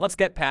Let's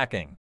get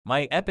packing.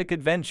 My epic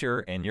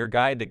adventure and your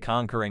guide to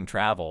conquering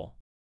travel.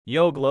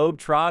 Yo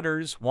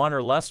globetrotters,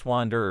 wanderlust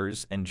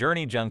wanderers, and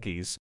journey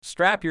junkies,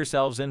 strap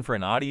yourselves in for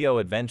an audio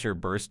adventure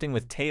bursting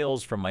with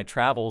tales from my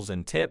travels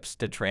and tips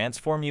to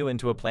transform you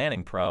into a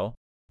planning pro.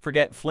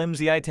 Forget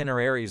flimsy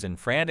itineraries and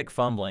frantic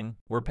fumbling,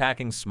 we're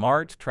packing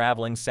smart,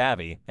 traveling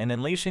savvy, and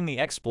unleashing the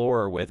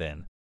explorer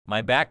within.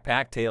 My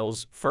backpack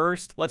tales.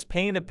 First, let's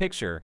paint a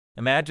picture.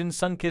 Imagine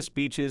sun-kissed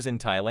beaches in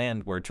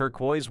Thailand where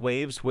turquoise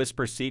waves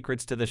whisper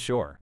secrets to the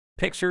shore.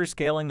 Picture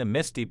scaling the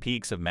misty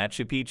peaks of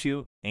Machu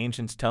Picchu,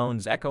 ancient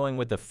stones echoing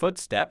with the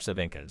footsteps of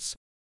Incas.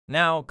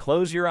 Now,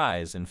 close your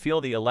eyes and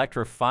feel the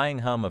electrifying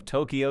hum of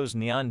Tokyo's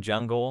neon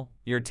jungle,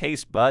 your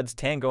taste buds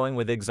tangoing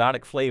with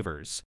exotic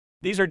flavors.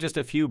 These are just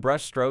a few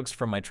brushstrokes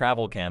from my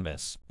travel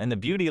canvas, and the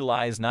beauty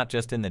lies not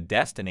just in the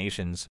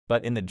destinations,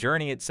 but in the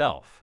journey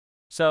itself.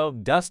 So,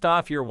 dust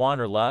off your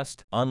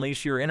wanderlust,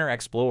 unleash your inner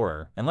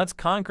explorer, and let's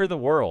conquer the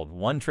world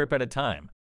one trip at a time.